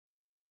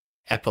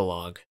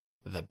Epilogue,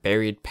 The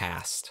Buried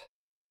Past.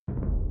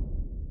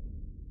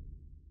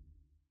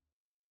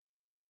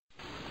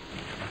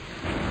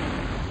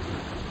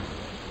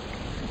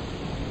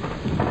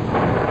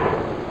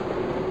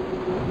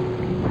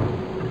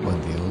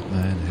 When the old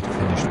man had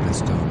finished the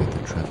story,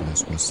 the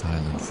travelers were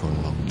silent for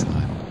a long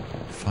time.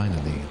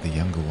 Finally, the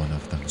younger one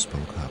of them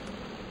spoke up.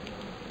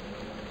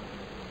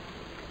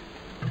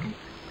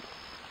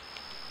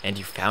 And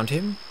you found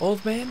him,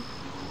 old man?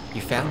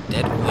 You found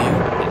dead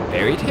Ulio and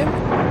buried him?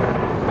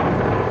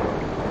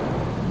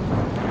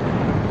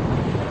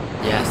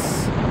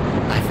 Yes,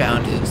 I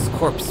found his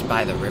corpse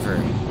by the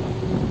river.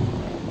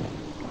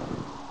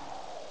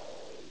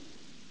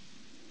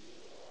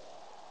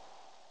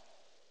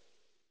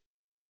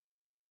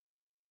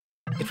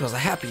 It was a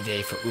happy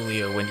day for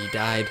Ulio when he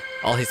died.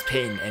 All his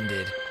pain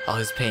ended. All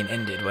his pain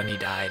ended when he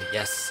died.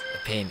 Yes, the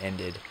pain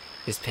ended.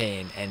 His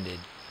pain ended.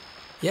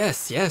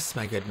 Yes, yes,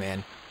 my good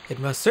man. It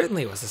most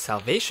certainly was a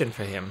salvation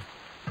for him.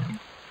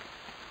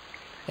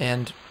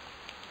 And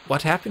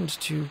what happened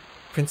to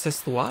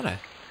Princess Luana?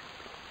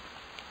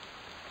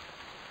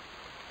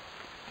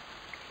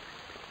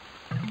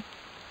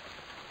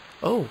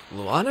 Oh,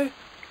 Luana?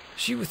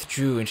 She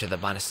withdrew into the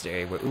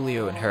monastery where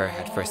Ulio and her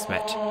had first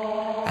met.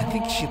 I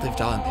think she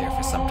lived on there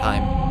for some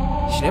time.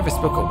 She never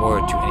spoke a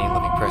word to any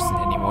living person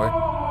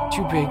anymore.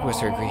 Too big was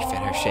her grief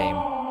and her shame.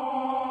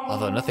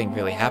 Although nothing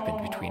really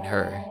happened between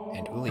her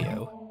and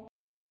Ulio.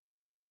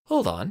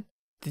 Hold on.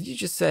 Did you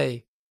just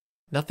say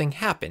nothing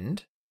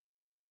happened?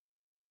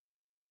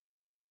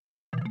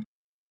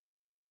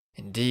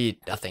 Indeed,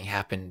 nothing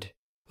happened.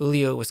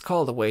 Ulio was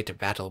called away to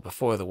battle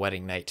before the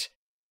wedding night.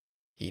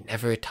 He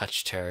never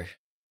touched her.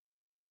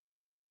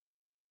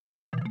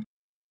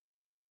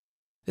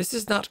 This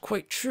is not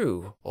quite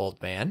true,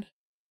 old man.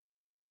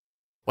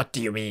 What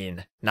do you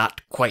mean,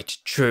 not quite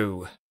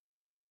true?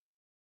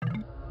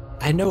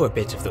 I know a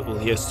bit of the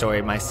Ulio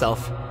story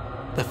myself.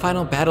 The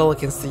final battle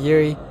against the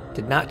Yuri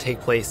did not take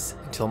place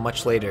until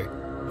much later.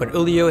 When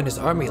Ulio and his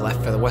army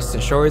left for the western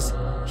shores,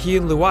 he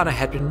and Luana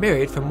had been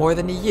married for more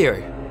than a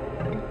year.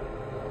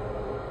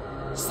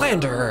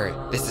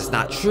 Slanderer! This is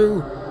not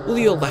true!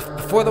 Ulio left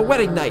before the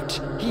wedding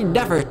night! He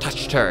never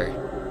touched her!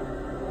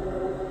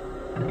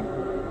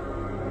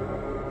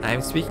 I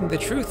am speaking the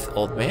truth,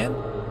 old man.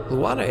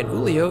 Luana and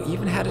Ulio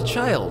even had a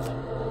child.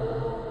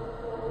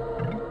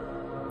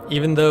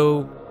 Even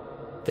though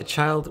the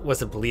child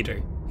was a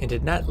bleeder and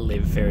did not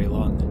live very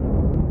long.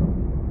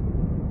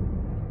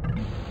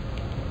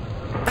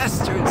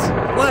 Bastards!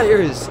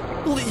 Liars!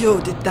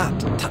 Ulio did not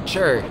touch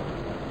her!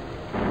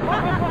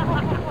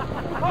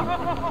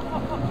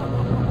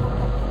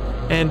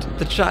 And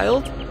the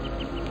child?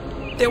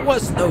 There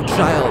was no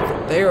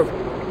child! There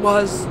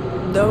was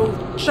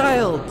no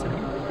child!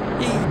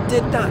 He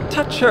did not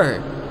touch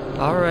her!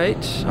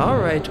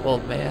 Alright,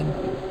 old man.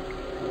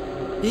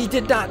 He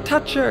did not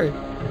touch her!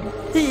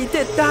 He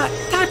did not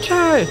touch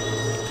her!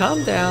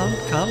 Calm down.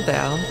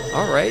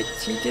 Alright,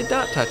 he did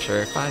not touch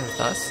her. Fine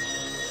with us.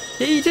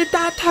 He did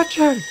not touch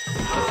her!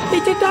 He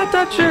did not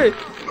touch her!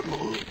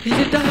 He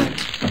did not!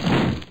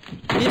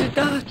 He did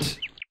not!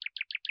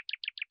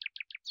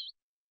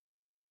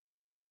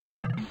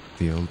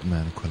 The old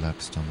man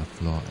collapsed on the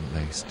floor and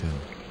lay still.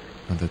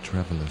 When the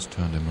travelers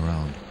turned him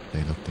around,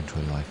 they looked into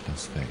a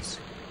lifeless face.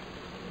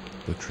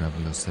 The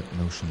travelers sat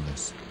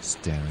motionless,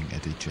 staring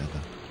at each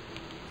other.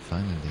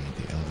 Finally,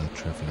 the elder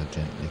traveler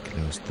gently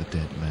closed the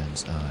dead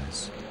man's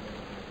eyes.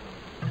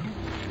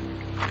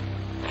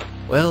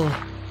 Well,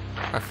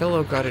 our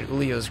fellow guarded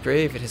Ulio's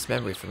grave in his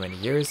memory for many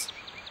years.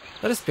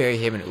 Let us bury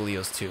him in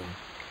Ulio's tomb,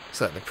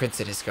 so that the prince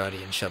and his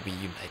guardian shall be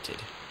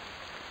united.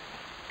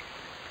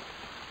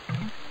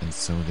 And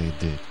so they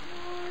did.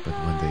 But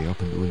when they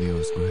opened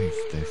Ulio's grave,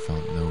 they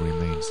found no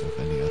remains of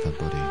any other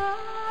body.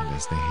 And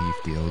as they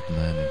heaved the old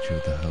man into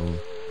the hole,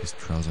 his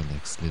trouser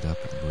leg slid up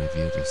and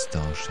revealed a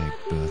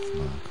star-shaped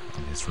birthmark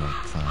on his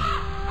right thigh.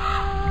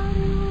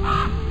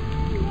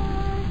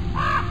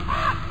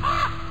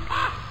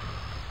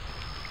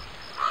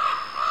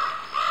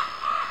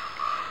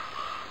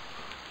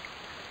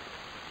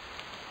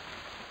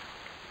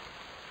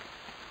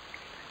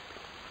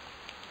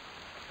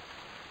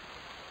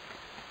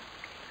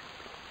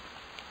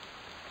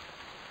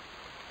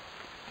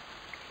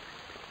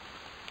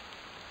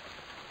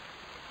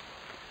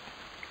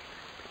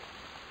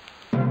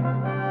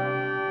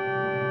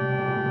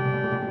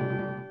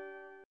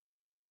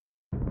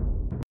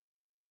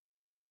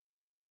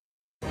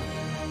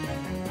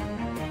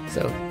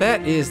 So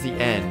that is the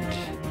end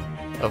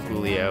of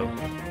Ulio.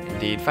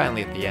 Indeed,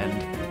 finally at the end.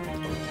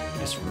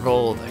 Just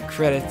roll the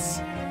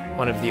credits.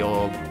 One of the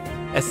old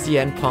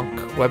SCN Punk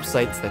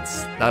websites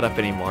that's not up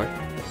anymore.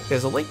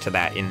 There's a link to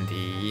that in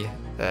the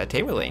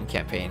Tamerlane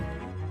campaign.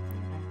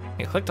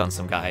 You clicked on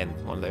some guy in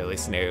one of the early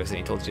scenarios and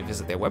he told you to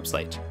visit their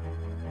website.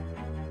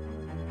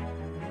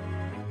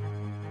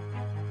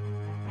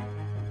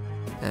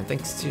 And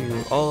thanks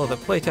to all of the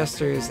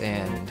playtesters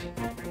and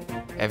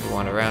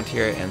everyone around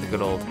here and the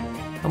good old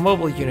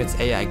mobile units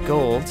AI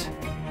Gold.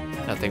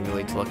 Nothing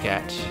really to look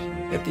at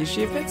the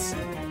achievements,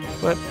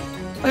 but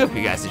I hope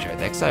you guys enjoyed that,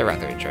 because I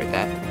rather enjoyed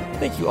that.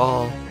 Thank you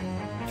all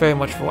very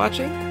much for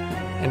watching,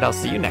 and I'll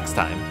see you next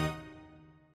time.